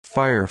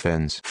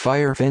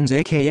Firefins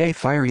aka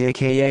Fiery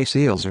aka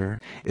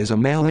Celezûr, is a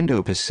male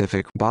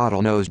Indo-Pacific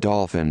bottlenose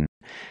dolphin.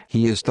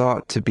 He is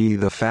thought to be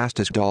the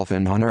fastest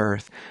dolphin on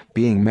Earth,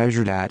 being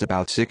measured at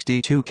about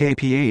 62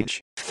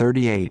 kph,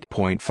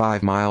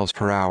 38.5 miles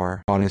per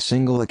hour on a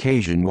single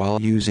occasion while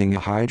using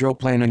a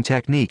hydroplaning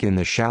technique in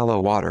the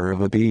shallow water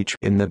of a beach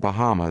in the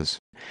Bahamas.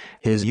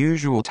 His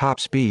usual top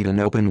speed in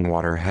open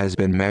water has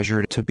been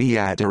measured to be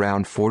at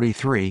around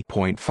 43.5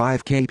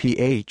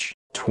 kph,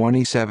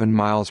 27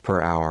 miles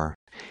per hour.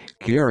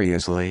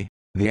 Curiously,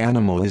 the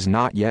animal is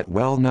not yet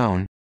well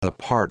known,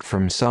 apart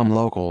from some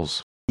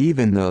locals,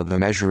 even though the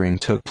measuring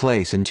took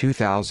place in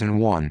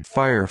 2001.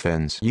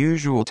 Firefins'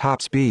 usual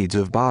top speeds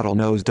of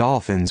bottlenose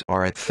dolphins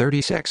are at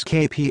 36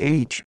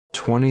 kph,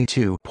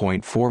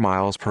 22.4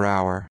 miles per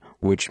hour,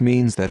 which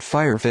means that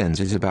Firefins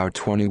is about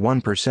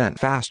 21%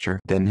 faster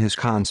than his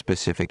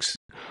conspecifics.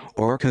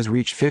 Orcas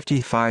reach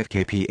 55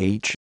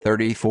 kph,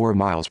 34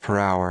 miles per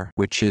hour,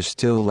 which is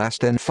still less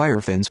than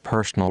Firefins'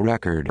 personal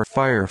record.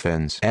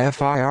 Firefins,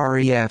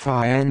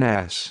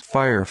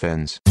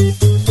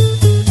 Firefins.